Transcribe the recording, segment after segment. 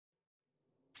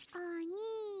お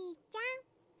兄ちゃ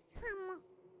ん。ふむ。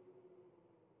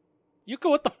Yuka,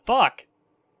 what the fuck?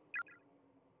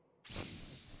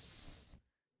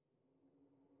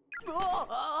 うわ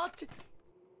あっち。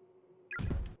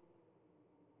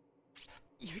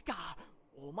ゆか、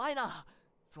お前な、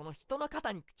その人の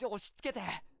肩に口を押し付けて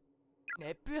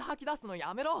熱風吐き出すの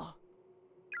やめろ。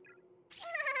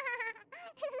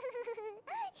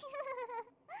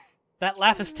That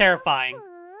laugh is terrifying.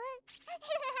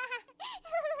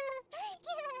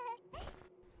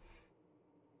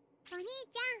 お兄ち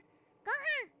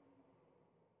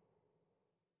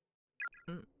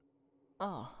ゃん、ご飯。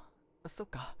ああ、そっ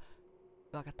か。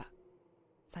わかった。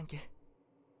サンキュー。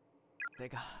て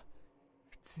か、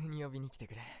普通に呼びに来て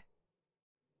くれ。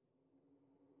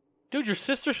Dude, your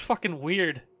sister's fucking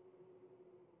weird.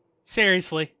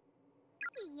 Seriously.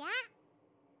 いや。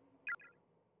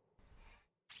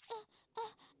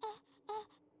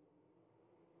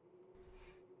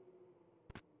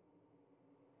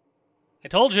I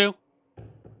told you. お母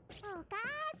さん、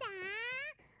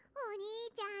お兄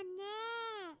ちゃんね。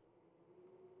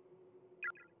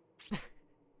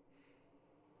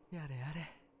やれや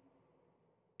れ。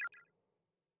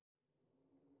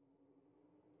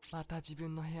また自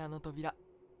分の部屋の扉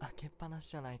開けっぱなし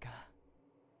じゃないか。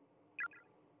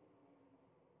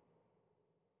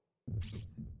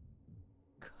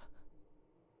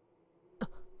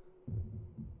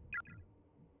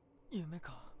夢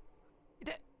か。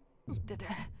で、言ってて。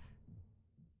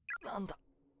なんだ、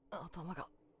頭が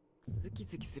ズキ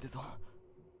ズキするぞ。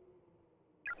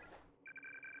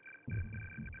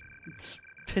It's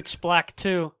pitch black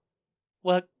too.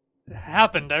 What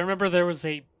happened? I remember there was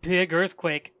a big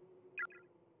earthquake.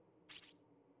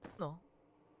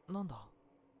 なんだ、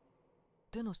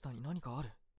手の下に何かある。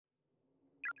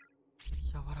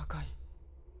柔らかい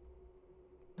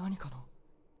何かの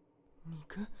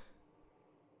肉。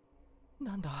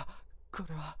なんだこ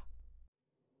れは。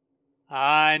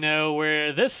 I know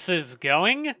where this is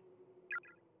going.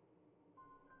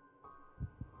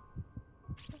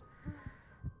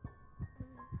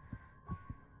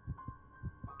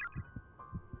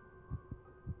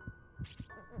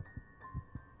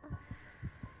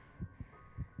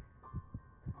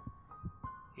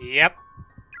 Yep.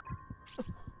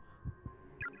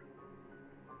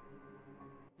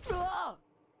 うわ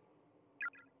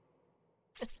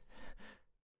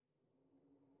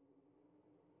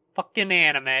Fucking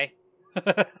anime.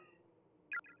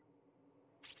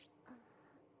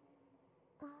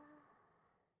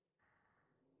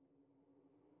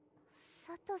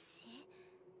 サトシ。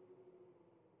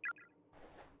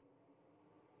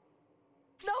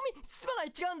ナオミ、すまない、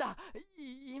違うんだ。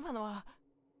今のは。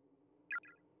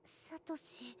サト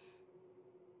シ、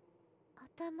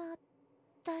頭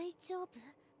大丈夫？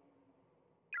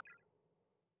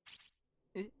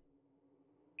え？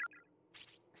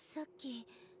さっき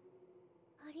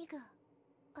針が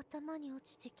頭に落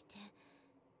ちてきて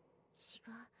血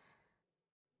が。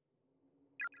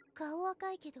顔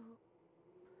赤いけど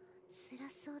辛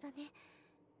そうだね。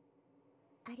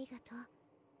ありがとう、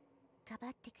かば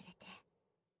ってく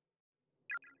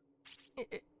れ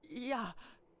て。いや、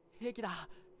平気だ。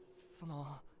そ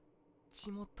の血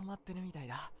も止まってるみたい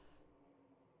だ。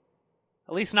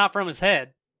 At least not from his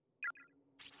head.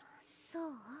 そ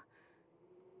う？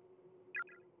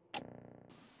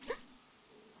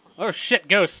 Oh shit,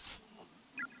 ghosts.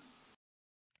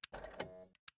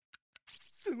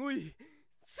 すごい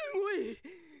すごい。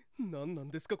何なん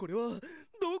ですかこれは。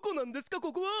どこなんですか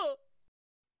ここは。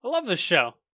 I love this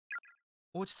show.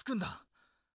 落ち着くんだ。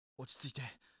落ち着いて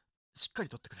しっかり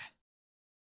とってくれ。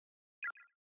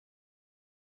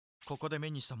ここで目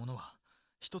にしたものは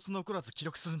一つ残らず記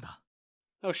録するんだ。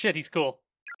 Oh shit, he's cool.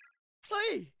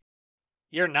 はい。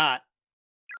 You're not.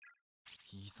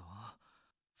 いいぞ、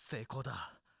成功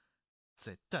だ。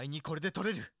絶対にこれで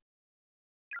取れる。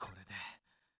これで、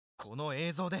この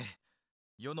映像で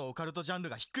世のオカルトジャンル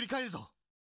がひっくり返るぞ。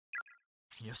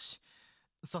よし、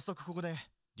早速ここで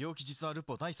猟奇実話ル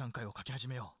ポ第3回を書き始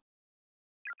めよう。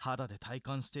肌で体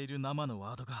感している生の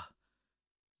ワードが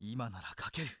今なら書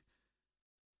ける。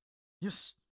よ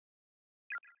し。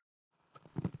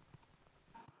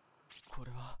こ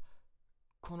れは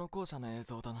この校舎の映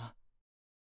像だな。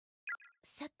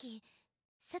さっき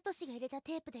サトシが入れた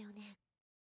テープだよね、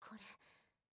こ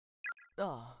れ。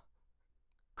ああ、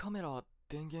カメラは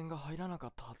電源が入らなか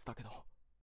ったはずだけど。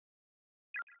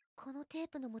このテー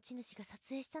プの持ち主が撮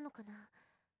影したのかな。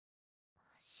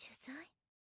取材？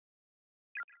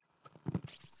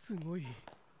すごい。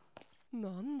な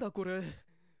んだこれ。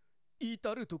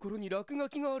至る所に落書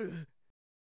きがある。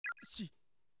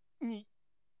に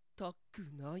たく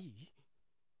ない。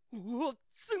うわ、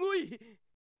すごい。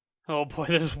 Oh boy,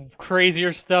 there's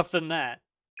crazier stuff than that.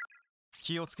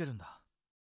 気をつけるんだ。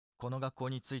この学校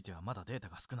についてはまだデータ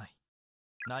が少ない。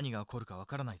何が起こるかわ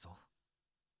からないぞ。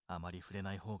あまり触れ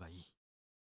ない方がいい。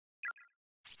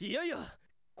いやいや、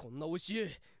こんな美味しい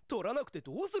絵取らなくて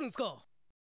どうするんすか。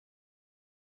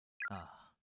ああ、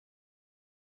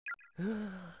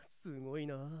はあ、すごい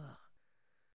な。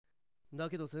だ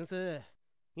けど先生、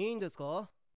いいんです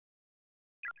か？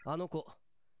あの子、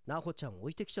ナホちゃん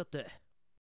置いてきちゃって。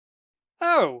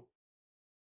 Oh!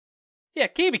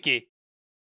 Yeah, Kibiki!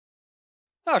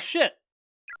 Oh shit!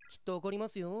 きっと怒りま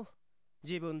すよ。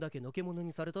自分だけのけ者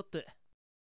にされたって。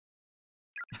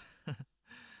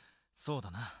そう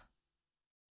だな。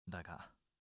だが、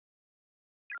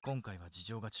今回は事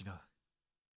情が違う。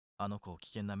あの子を危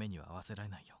険な目には合わせられ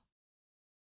ないよ。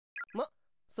ま、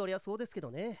そりゃそうですけ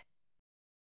どね。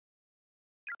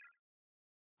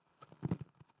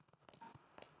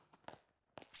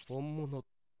本物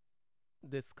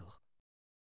ですか？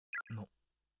の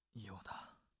よう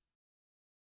だ。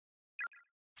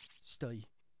死体。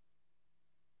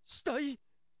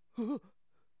うわ、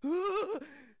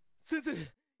先生、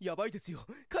やばいですよ。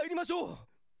帰りましょう。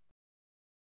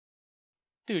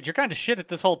 Dude, you're kinda shit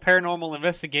at this whole paranormal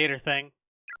investigator thing.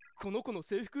 この子の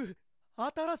制服、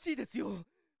新しいですよ。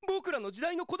僕らの時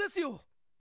代の子ですよ。きっ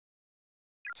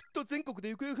と全国で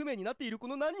行方不明になっているこ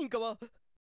の何人かは、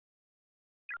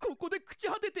ここで朽ち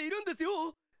果てているんですよ。あ、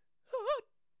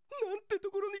なんてと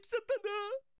ころに来ちゃったんだ。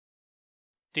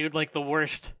 Dude, like the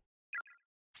worst.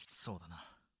 そうだな。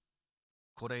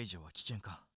これ以上は危険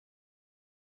か。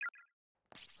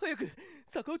早く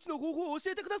逆打ちの方法を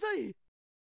教えてください。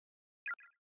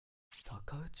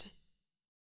逆打ち？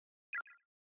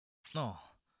あ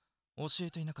あ、教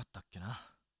えていなかったっけ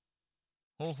な。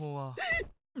方法は。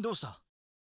どうした？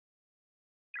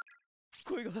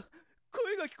声が聞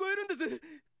こえるんです。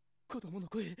子供の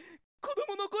声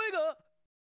が。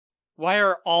 Why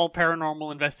are all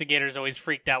paranormal investigators always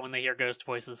freaked out when they hear ghost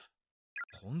voices?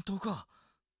 本当か？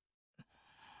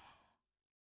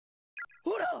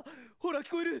ほら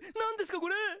聞こえる。何ですかこ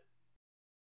れ。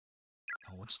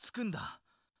落ち着くんだ。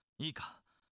いいか、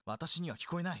私には聞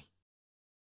こえない。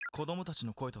子供たち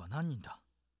の声とは何人だ？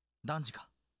男児か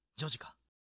女児か？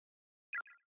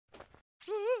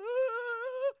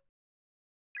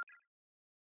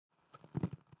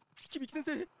響先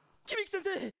生、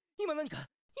今何かい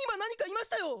まし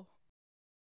たよ。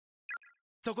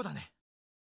どこだね？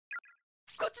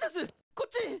こっちです、こっ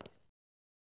ち。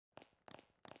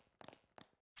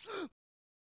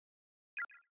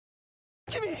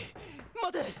君、待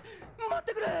っ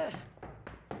てくれ。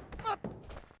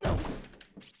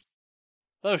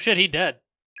Oh shit, he dead.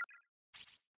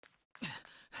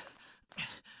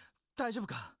 大丈夫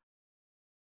か？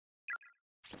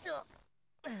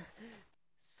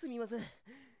すみません、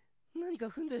何か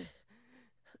踏んで。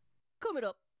カメ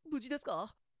ラ無事です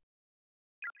か？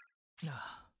あ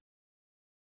あ、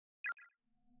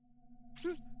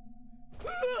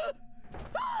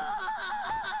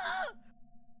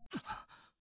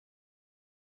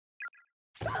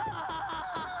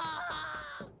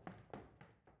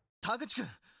田口くん、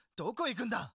どこ行くん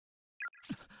だ？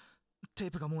テ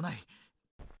ープがもうない。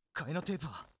替えのテープ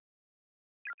は？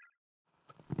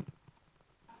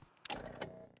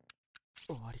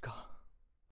終わりか。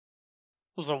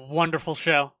It was a wonderful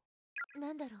show.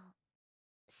 なんだろう、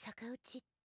逆打ちっ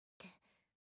て。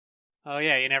 Oh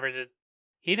yeah, he never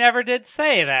did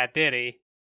say that, did he?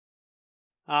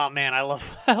 Oh man, I love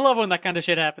when that kind of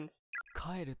shit happens.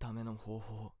 帰るための方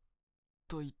法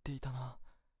と言っていたな。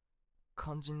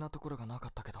肝心なところがなか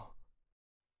ったけど。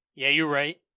Yeah, you're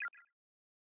right.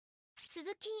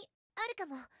 続きあるか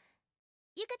も。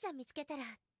ゆかちゃん見つけたら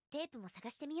テープも探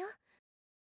してみよう。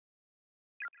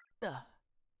あ、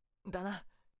だな。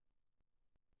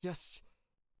よし、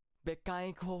別館へ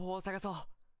行く方法を探そう。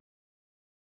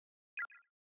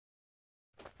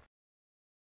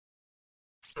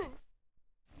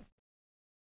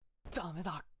ダメ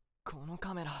だ、この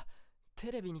カメラ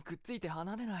テレビにくっついて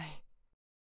離れない。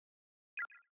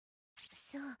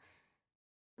そう、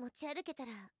持ち歩けた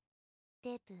ら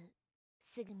テープ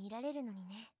すぐ見られるのに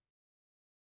ね。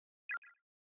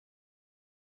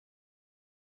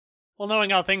 Well,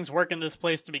 knowing how things work in this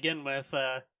place to begin with,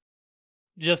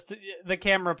 just the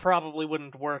camera probably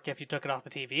wouldn't work if you took it off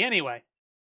the TV anyway.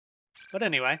 But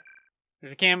anyway,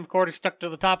 there's a camcorder stuck to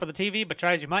the top of the TV, but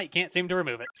try as you might, you can't seem to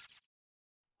remove it.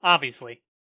 Obviously.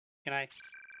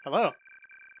 Hello?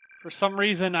 For some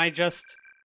reason, I just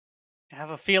have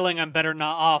a feeling I'm better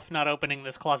not opening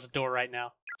this closet door right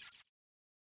now.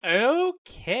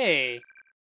 Okay.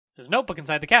 There's a notebook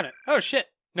inside the cabinet. Oh shit.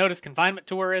 Notice confinement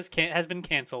tour has been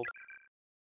cancelled.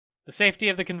 The safety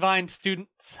of the confined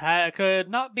students could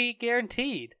not be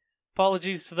guaranteed.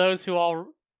 Apologies to those who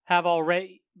have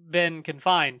already been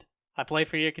confined. I pray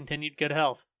for your continued good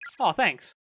health. Oh,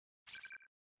 thanks.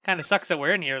 Kinda sucks that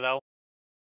we're in here, though.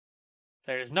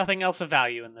 There's nothing else of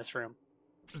value in this room.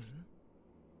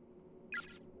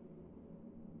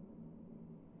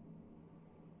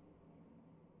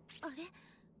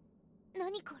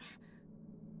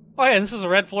 Oh yeah, this is a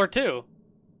red floor too.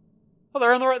 Oh,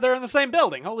 they're in the same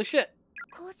building. Holy shit.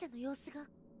 校舎の様子が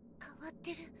変わっ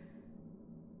てる。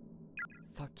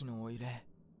さっきのお揺れ、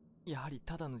やはり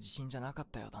ただの地震じゃなかっ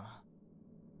たようだな。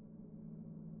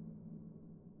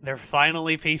They're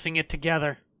finally piecing it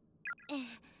together. え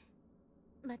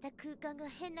え、また空間が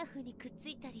変な風にくっつ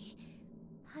いたり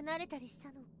離れたりした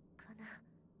のかな。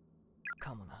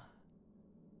かもな。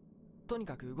とに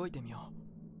かく動いてみよう。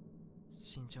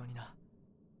慎重にな。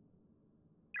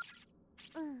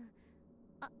うん。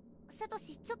あ、サト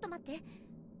シ、ちょっと待って。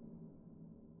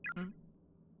ん？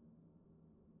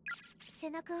背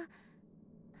中、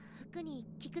服に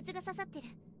木くずが刺さってる。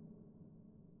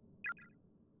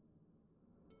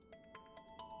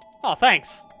Oh,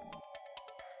 thanks.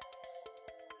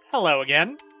 Hello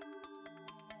again.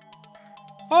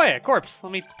 Oh yeah, corpse.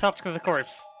 Let me talk to the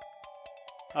corpse.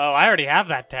 Oh, I already have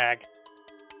that tag.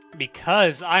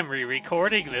 Because I'm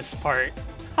re-recording this part.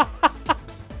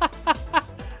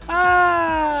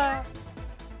 Ah!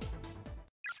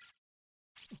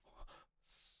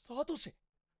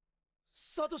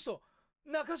 サトシと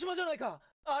中島じゃないか。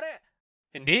あれ。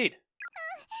Indeed. やっ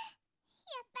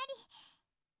ぱ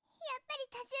り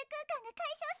多重空間が解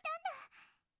消したんだ。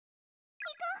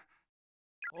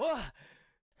お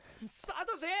い、サ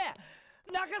トシ、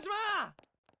中島。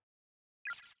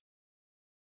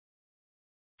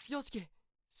よしき、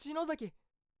篠崎、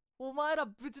お前ら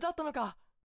無事だったのか。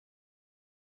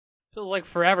Feels like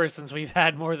forever since we've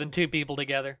had more than 2 people together. 委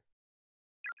員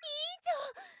長、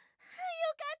よ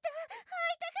かった、会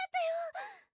いたかったよ。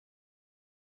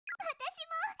私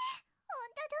も本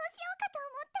当どうしようかと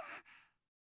思っ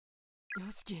た。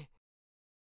よしき。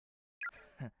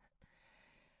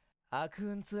悪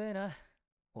運強えな、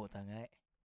お互い。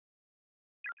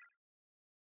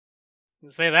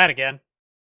Say that again.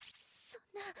 そん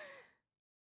な、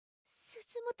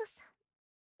鈴本さん、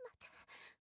また。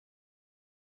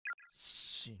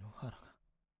篠原が。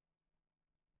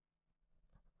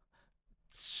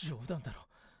冗談だろ。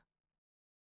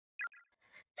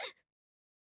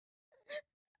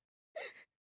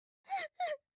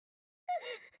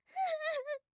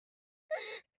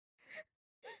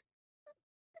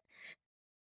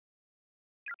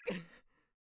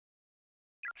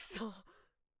くそ、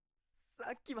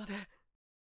さっきまで、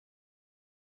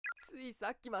ついさ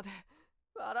っきまで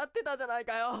笑ってたじゃない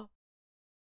かよ。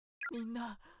みん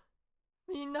な、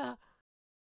な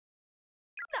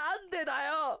んでだ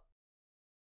よ。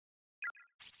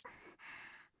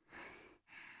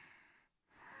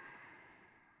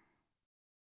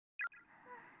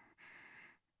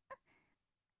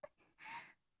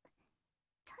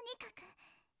とにかく。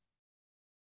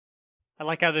I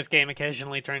like how this game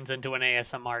occasionally turns into an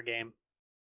ASMR game.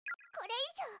 これ以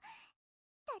上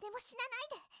誰も死なない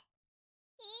で。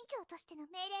委員長としての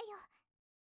命令よ。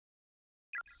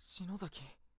篠崎。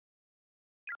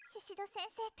宍戸先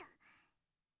生と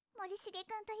森重君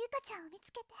とゆかちゃんを見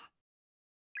つけて、こ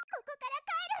こから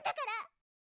帰るんだか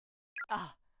ら。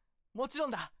あ、もちろ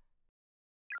んだ。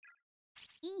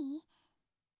いい？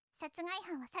殺害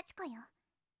犯は幸子よ。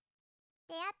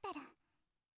出会ったら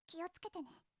気をつけてね。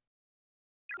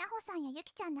奈穂さんやゆ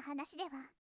きちゃんの話では、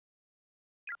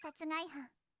殺害犯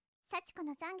幸子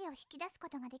の懺悔を引き出すこ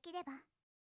とができれば、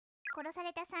殺さ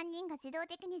れた3人が自動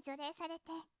的に除霊され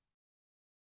て、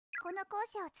この校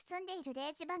舎を包んでいる霊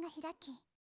磁場が開き、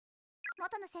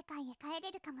元の世界へ帰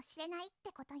れるかもしれないっ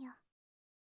てことよ。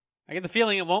I get the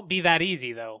feeling it won't be that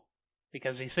easy, though.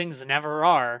 Because these things never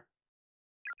are.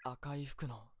 赤い服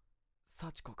の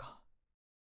幸子か。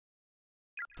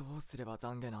どうすれば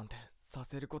懺悔なんてさ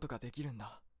せることができるん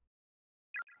だ。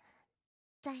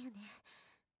だよね。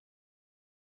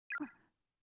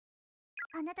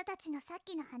あなたたちのさっ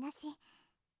きの話、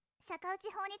逆打ち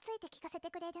法について聞かせ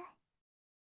てくれる？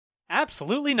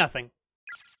 Absolutely nothing.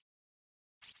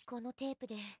 このテープ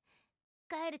で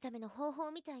帰るための方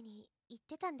法みたいに言っ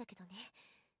てたんだけどね。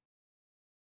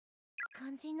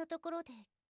肝心のところで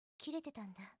切れてた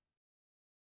んだ。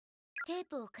テー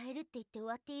プを変えるって言って終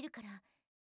わっているから、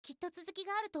きっと続き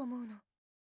があると思うの。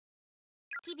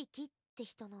キビキって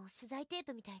人の取材テー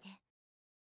プみたいで。キビ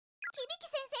キ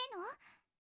先生の？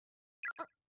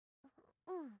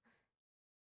うん。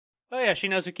Oh yeah, she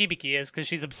knows who Kibiki is because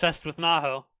she's obsessed with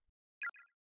Naho.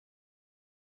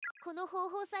 この方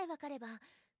法さえ分かれば、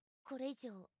これ以上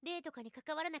霊とかに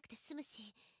関わらなくて済む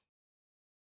し、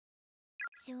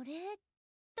除霊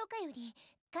とかより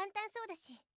簡単そうだ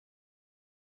し。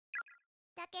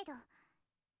だけど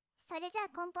それじゃあ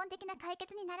根本的な解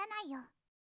決にならないよ。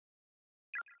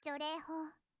除霊法、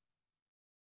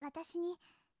私に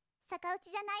逆打ち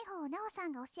じゃない方をナオさ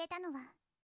んが教えたのは、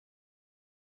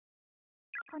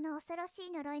この恐ろし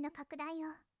い呪いの拡大を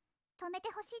止め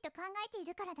てほしいと考えてい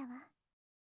るからだわ。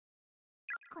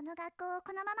この学校を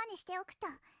このままにしておくと、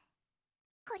こ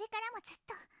れからもずっ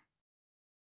とた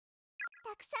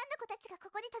くさんの子たちが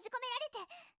ここに閉じ込められて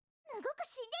むごく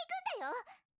死んでいくんだよ。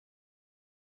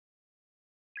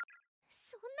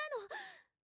そんなの、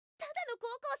ただの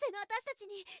高校生の私たち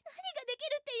に何ができ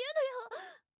るっていうの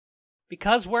よ。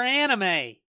 Because we're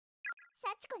anime!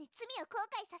 幸子に罪を後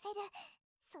悔させる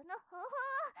その方法を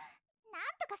なん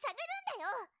とか探るんだ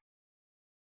よ。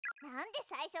なんで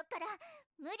最初から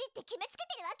無理って決めつけ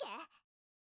てるわけ？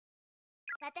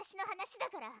私の話だ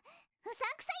からうさん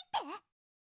くさいって？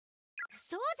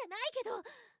そうじゃないけど。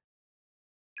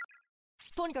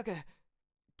とにかく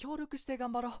協力して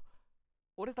頑張ろう。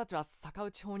俺たちは逆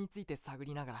打ち法について探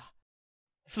りながら。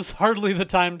 This is hardly the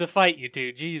time to fight, you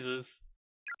two, Jesus.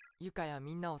 ゆかや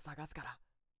みんなを探すから、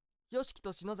よしき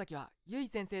と篠崎はゆい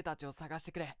先生たちを探し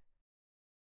てくれ。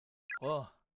おう。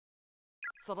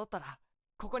揃ったら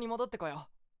ここに戻ってこよ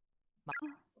う。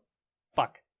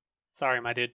Fuck. Sorry,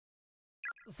 my dude.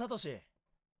 サトシ、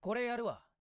これやるわ。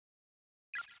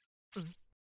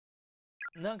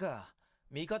なんか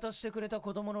味方してくれた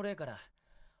子供の霊から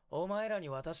お前らに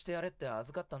渡してやれって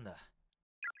預かったんだ。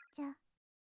じゃあ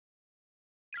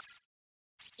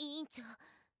委員長、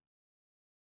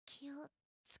気を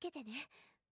つけてね。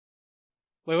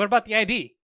 Wait, what about the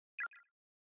ID?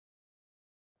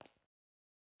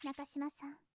 中島さ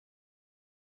ん、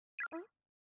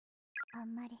あ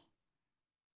んまり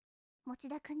持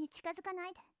田くんに近づかな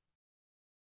いで。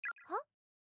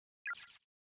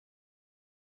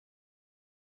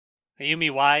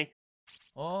Ayumi, why?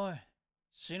 おい、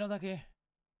篠崎。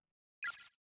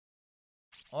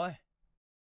おい、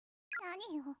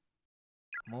何よ。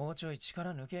もうちょい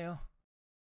力抜けよ。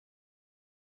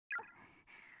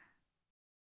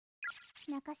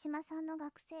中島さんの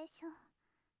学生証、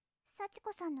幸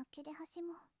子さんの切れ端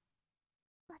も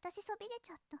私そびれ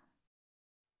ちゃった。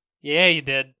 Yeah, you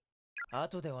did.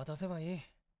 後で渡せばいい。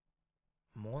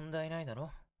問題ないだ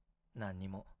ろ、何に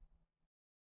も。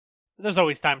There's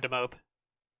always time to mope.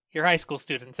 You're high school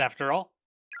students, after all.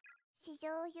 市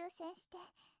場を優先して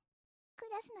ク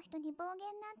ラスの人に暴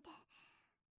言なんて。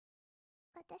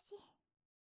私、委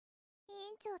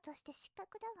員長として失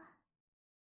格だわ。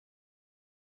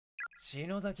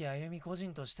篠崎あゆみ個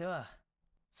人としては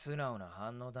素直な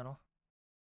反応だろ。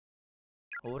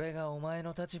俺がお前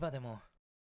の立場でも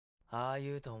ああ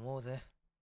言うと思うぜ。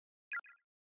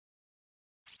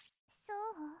そう？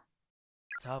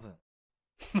多分。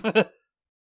なん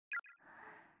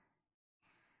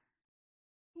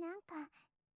か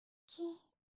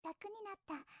楽になっ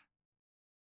た。あ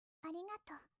りが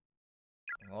と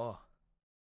う。おう。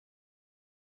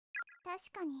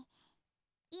確かに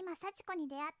今幸子に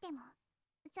出会っても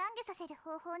懺悔させる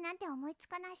方法なんて思いつ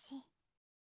かないし、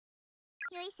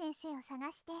ゆい先生を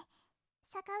探して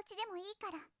逆打ちでもいい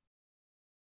から、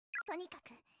とにか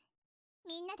く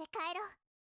みんなで帰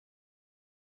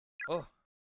ろう。おう。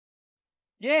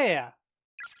Yeah!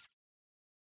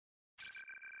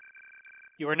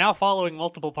 You are now following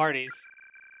multiple parties.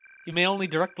 You may only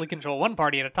directly control one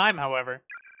party at a time, however.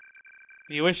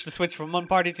 If you wish to switch from one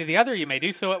party to the other, you may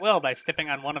do so at will by stepping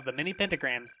on one of the many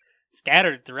pentagrams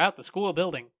scattered throughout the school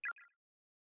building.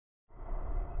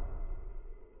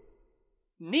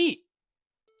 Neat!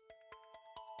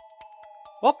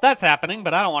 Well, that's happening,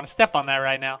 but I don't want to step on that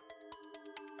right now.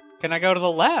 Can I go to the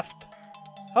left?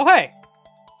 Oh, hey!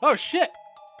 Oh, shit!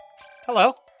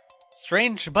 Hello.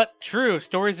 Strange but True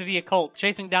Stories of the Occult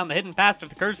Chasing Down the Hidden Past of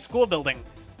the Cursed School Building,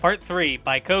 Part 3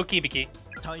 by Ko Kibiki.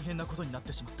 大変なことになっ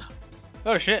てしまった。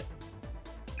 Oh shit.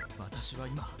 私は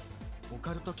今オ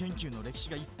カルト研究の歴史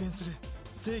が一変する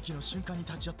世紀の瞬間に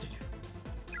立ち会っている。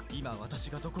今私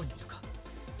がどこにいるか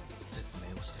説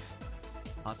明をして、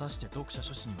果たして読者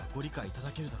諸子にはご理解いた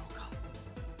だけるだろう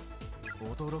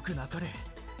か。驚くなかれ。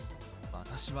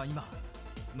私は今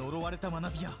呪われた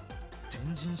学び屋天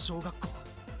神小学校、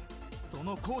そ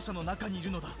の校舎の中にい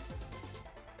るのだ。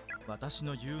私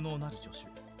の有能なる助手、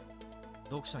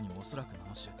読者にもおそらく名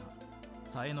の知れた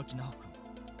佐榎木直君。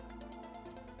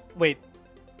 Wait.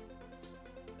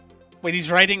 Wait, he's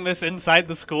writing this inside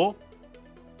the school?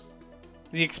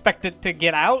 Does he expect it to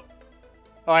get out?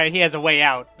 Oh, he has a way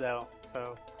out though.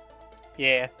 So,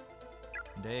 yeah.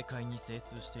 霊界に精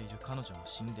通している彼女の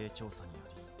心霊調査によ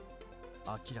り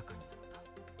明らかになっ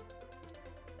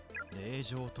た霊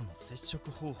場との接触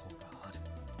方法がある。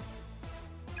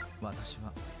私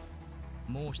は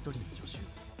もう一人の助手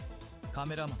カ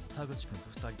メラマンの田口君と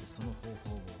二人でその方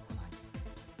法を行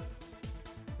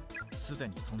い、すで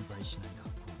に存在しない学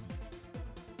校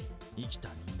に生きた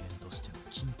人間としての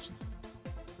禁忌に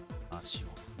足を踏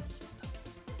み入れた。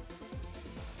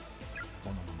こ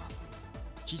のまま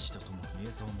記事とともに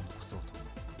映像も残そうと思う。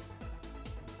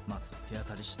まずは手当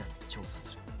たり次第に調査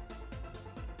する。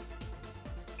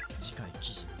次回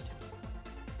記事にて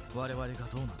我々がどうなっ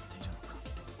ているのか、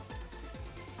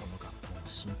この学校の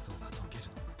真相が解ける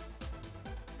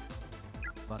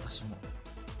のか、私も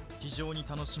非常に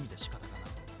楽しみで仕方がない。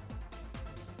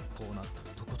こうなった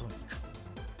らとことん行く。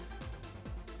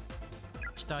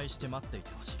期待して待っていて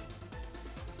ほしい。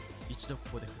一度こ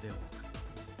こで筆を置く。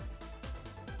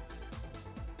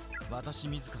私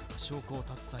自らが証拠を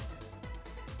携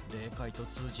えて霊界と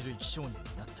通じる生き証人に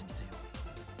なってみせよ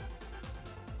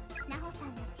う。ナホさ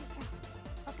んの師匠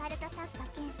オカルト作家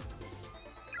兼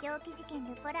猟奇事件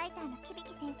ルポライターのキビキ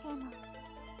先生も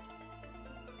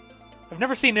I've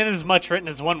never seen it as much written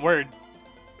as one word.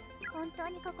 本当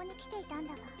にここに来ていたん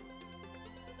だわ。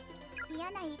嫌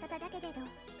な言い方だけれど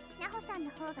ナホさん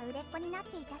の方が売れっ子になっ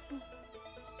ていたし。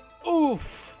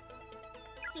Oof.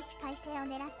 起死回生を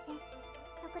狙って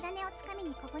特ダネをつかみ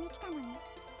にここに来たのね。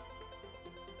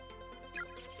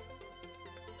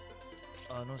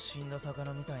あの死んだ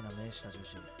魚みたいな目した女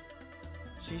子、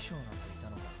師匠なんていた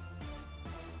のか。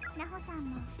ナホさん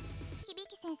も響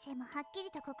先生もはっき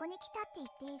りとここに来たって言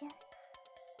っている。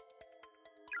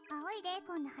青い霊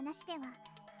魂の話では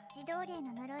児童霊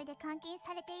の呪いで監禁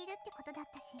されているってことだっ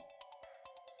たし、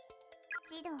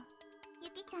児童ユ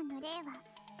キちゃんの霊は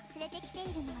連れてきて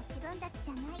いるのは自分たち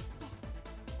じゃないって。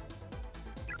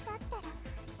だったら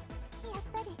やっ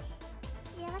ぱり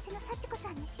幸せの幸子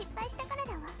さんに失敗したから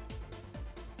だわ。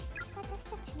私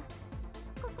たちが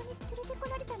ここに連れてこ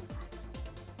られたのは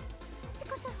幸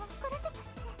子さんを怒らせたせ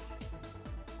い。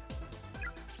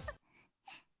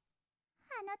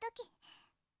あの時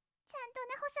ちゃんと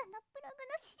ナホさんのブログ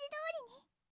の指示通りに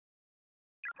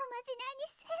おまじない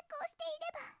に成功していれ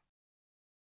ば。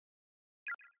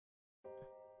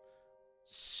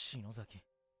篠崎、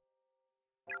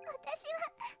私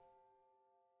はた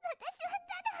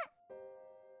だ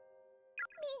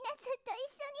みんなずっと一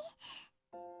緒に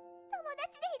友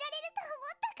達でいられると思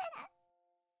ったから。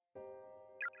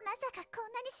まさかこ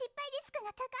んなに失敗リスク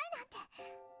が高いなんて思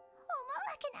う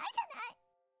わけないじゃない。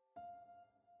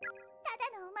た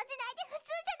だのおまじないで普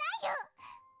通じゃないよ。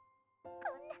こ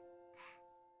んな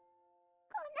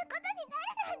ことにな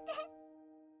るなんて。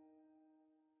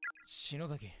篠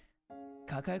崎、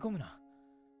抱え込むな。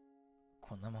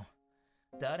こんなもん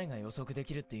誰が予測で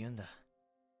きるって言うんだ。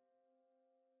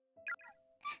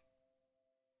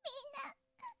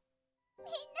み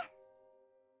んな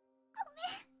ごめ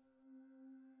ん。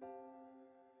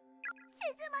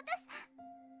鈴本さん、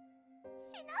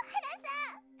篠原さ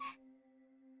ん、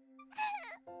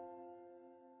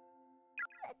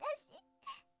私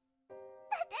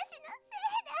のせ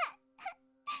いだ。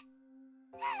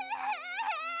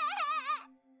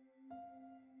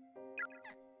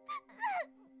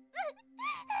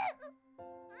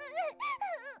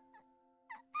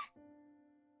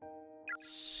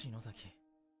篠崎、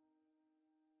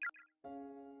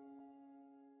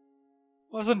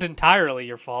 Wasn't entirely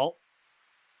your fault.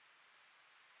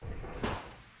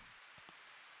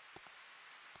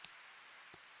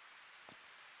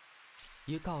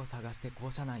 ユカを探して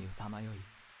校舎内をさまよい、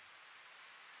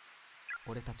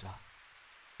俺たちは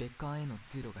別館への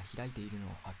通路が開いているの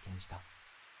を発見した。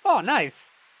 Oh,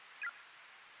 nice.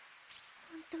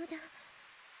 本当だ、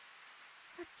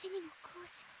あっちにも校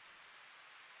舎。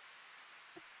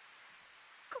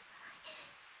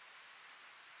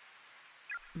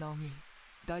ナオミ、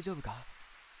大丈夫か？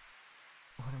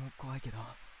俺も怖いけど。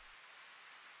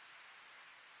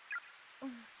う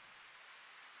ん、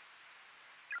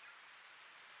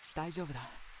大丈夫だ。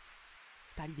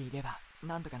二人でいれば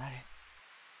なんとかなる。だ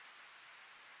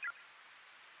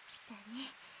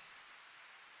ね。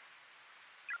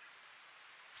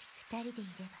二人でい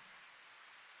れば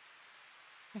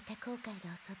また後悔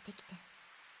が襲ってきて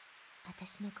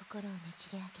私の心をね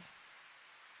じれ上げる。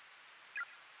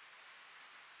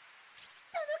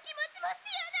人の気持ちも知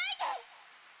らないで。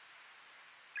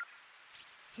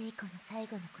聖子の最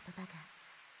後の言葉が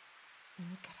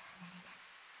耳から離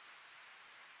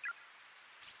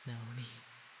れない。ナオミ、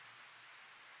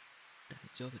大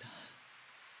丈夫だ。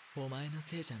お前の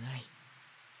せいじゃない。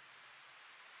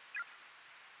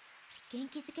元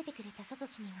気づけてくれたサト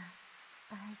シには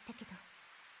ああ言ったけど、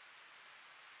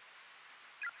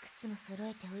靴も揃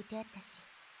えて置いてあったし、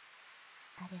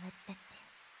あれは自殺で。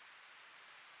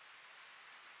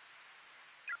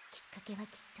きっかけは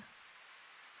きっと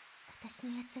私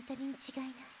の八つ当たりに違いな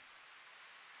い。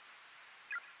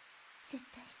絶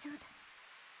対そうだ。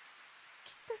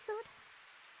きっとそうだ。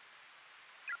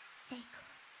聖子、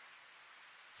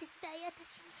絶対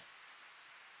私に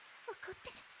怒っ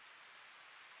てる。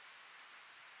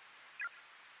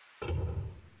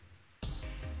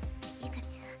ゆか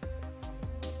ちゃ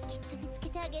ん、きっと見つけ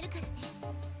てあげるからね。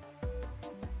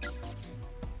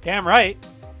 Damn right.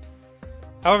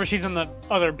 However, she's in the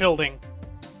other building.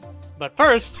 But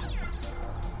first,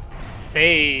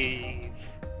 save.